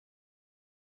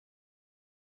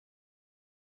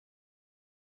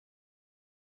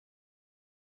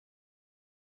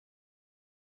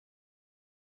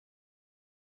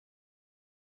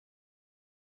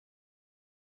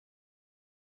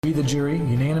We, the jury,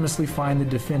 unanimously find the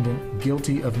defendant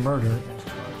guilty of murder.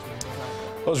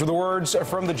 Those were the words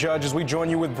from the judge as we join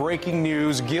you with breaking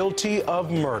news, guilty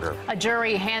of murder. A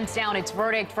jury hands down its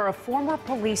verdict for a former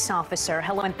police officer.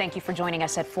 Hello and thank you for joining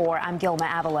us at 4. I'm Gilma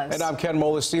Avalos. And I'm Ken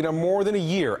Molestina. More than a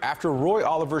year after Roy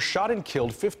Oliver shot and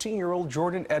killed 15-year-old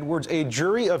Jordan Edwards, a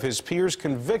jury of his peers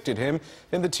convicted him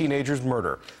in the teenager's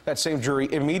murder. That same jury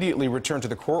immediately returned to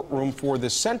the courtroom for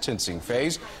the sentencing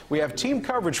phase. We have team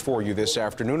coverage for you this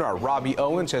afternoon. Our Robbie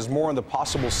Owens has more on the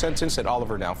possible sentence that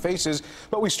Oliver now faces.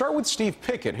 But we start with Steve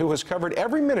Pickett, who has covered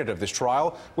every minute of this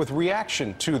trial with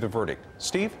reaction to the verdict.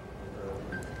 Steve?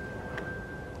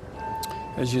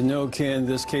 As you know, Ken,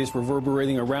 this case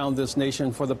reverberating around this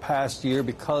nation for the past year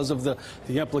because of the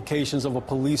implications of a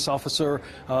police officer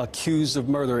accused of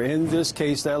murder. In this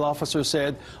case, that officer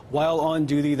said while on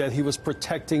duty that he was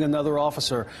protecting another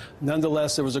officer.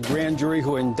 Nonetheless, there was a grand jury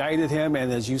who indicted him,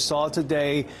 and as you saw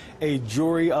today, a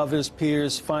jury of his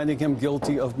peers finding him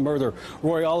guilty of murder.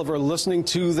 Roy Oliver listening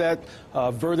to that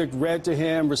verdict read to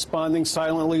him, responding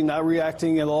silently, not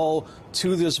reacting at all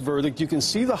to this verdict. You can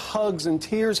see the hugs and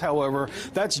tears, however.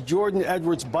 That's Jordan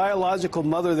Edwards' biological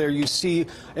mother there you see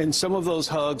in some of those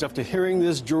hugs after hearing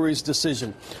this jury's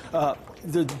decision.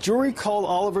 The jury called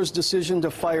Oliver's decision to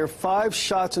fire 5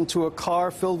 shots into a car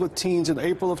filled with teens in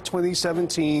April of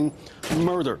 2017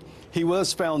 murder. He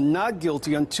was found not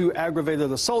guilty on 2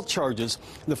 aggravated assault charges.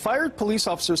 The fired police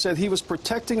officer said he was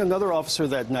protecting another officer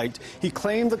that night. He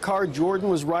claimed the car Jordan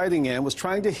was riding in was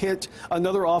trying to hit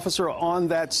another officer on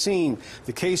that scene.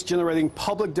 The case generating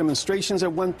public demonstrations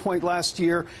at one point last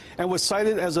year and was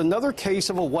cited as another case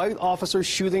of a white officer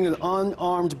shooting an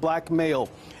unarmed black male.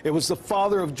 It was the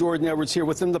father of Jordan Edwards here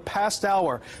within the past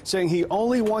hour saying he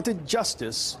only wanted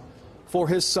justice for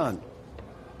his son.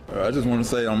 I just want to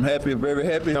say I'm happy, very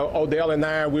happy. You know, Odell and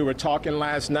I, we were talking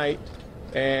last night,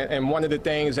 and one of the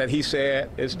things that he said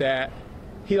is that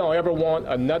he don't ever want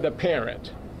another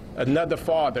parent, another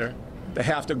father, to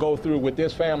have to go through what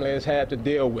this family has had to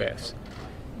deal with.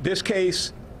 This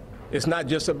case is not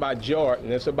just about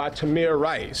Jordan, it's about Tamir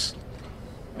Rice.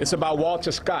 It's about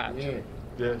Walter Scott. Yeah.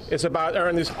 Yes. It's about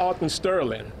Ernest Alton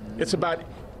Sterling. It's about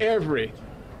every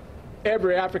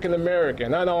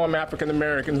African-American, unarmed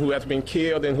African-American who has been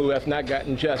killed and who has not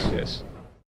gotten justice.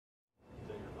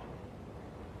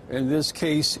 And this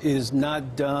case is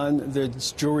not done. The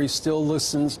jury still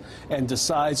listens and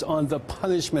decides on the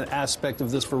punishment aspect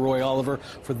of this for Roy Oliver.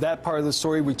 For that part of the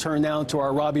story, we turn now to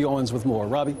our Robbie Owens with more.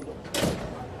 Robbie?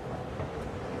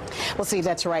 Well, see,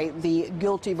 that's right. The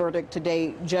guilty verdict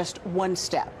today, just one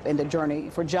step in the journey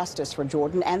for justice for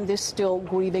Jordan and this still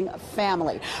grieving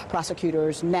family.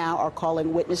 Prosecutors now are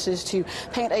calling witnesses to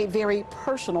paint a very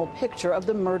personal picture of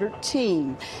the murdered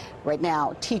teen. Right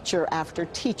now, teacher after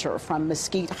teacher from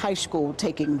Mesquite High School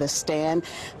taking the stand.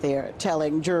 They're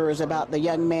telling jurors about the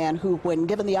young man who, when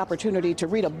given the opportunity to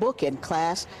read a book in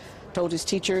class, told his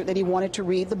teacher that he wanted to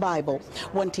read the Bible.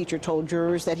 One teacher told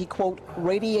jurors that he, quote,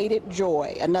 radiated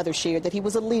joy. Another shared that he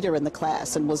was a leader in the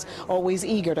class and was always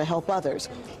eager to help others.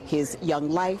 His young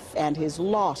life and his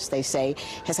loss, they say,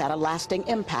 has had a lasting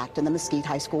impact in the Mesquite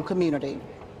High School community.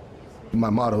 My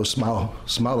motto is smile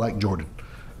like Jordan,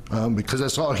 because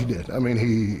that's all he did. I mean,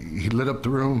 he lit up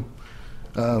the room.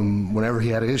 Whenever he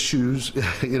had issues,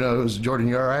 you know, it was, Jordan,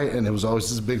 you all right? And it was always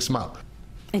this big smile.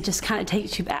 It just kind of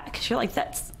takes you back because you're like,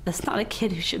 that's not a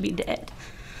kid who should be dead.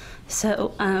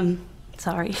 So,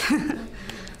 sorry.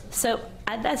 So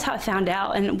that's how I found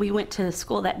out, and we went to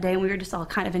school that day and we were just all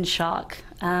kind of in shock.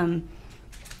 Or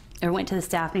went to the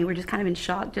staff meeting, we were just kind of in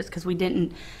shock just because we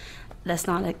didn't, that's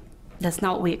not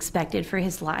what we expected for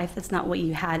his life. That's not what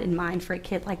you had in mind for a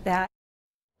kid like that.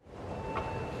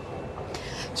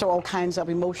 So all kinds of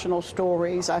emotional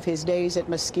stories of his days at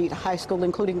Mesquite High School,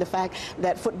 including the fact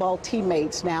that football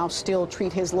teammates now still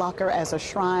treat his locker as a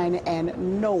shrine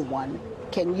and no one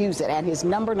can use it. And his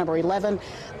number 11,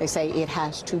 they say it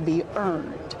has to be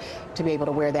earned to be able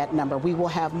to wear that number. We will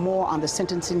have more on the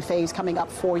sentencing phase coming up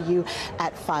for you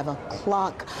at 5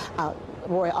 o'clock.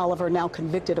 Roy Oliver, now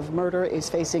convicted of murder, is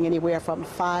facing anywhere from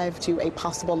 5 to a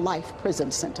possible life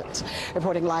prison sentence.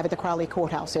 Reporting live at the Crowley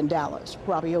Courthouse in Dallas,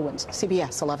 Robbie Owens,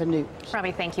 CBS 11 News.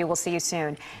 Robbie, thank you. We'll see you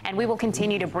soon. And we will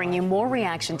continue to bring you more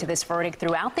reaction to this verdict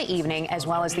throughout the evening, as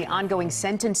well as the ongoing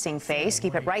sentencing phase.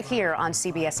 Keep it right here on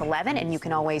CBS 11, and you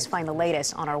can always find the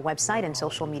latest on our website and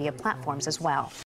social media platforms as well.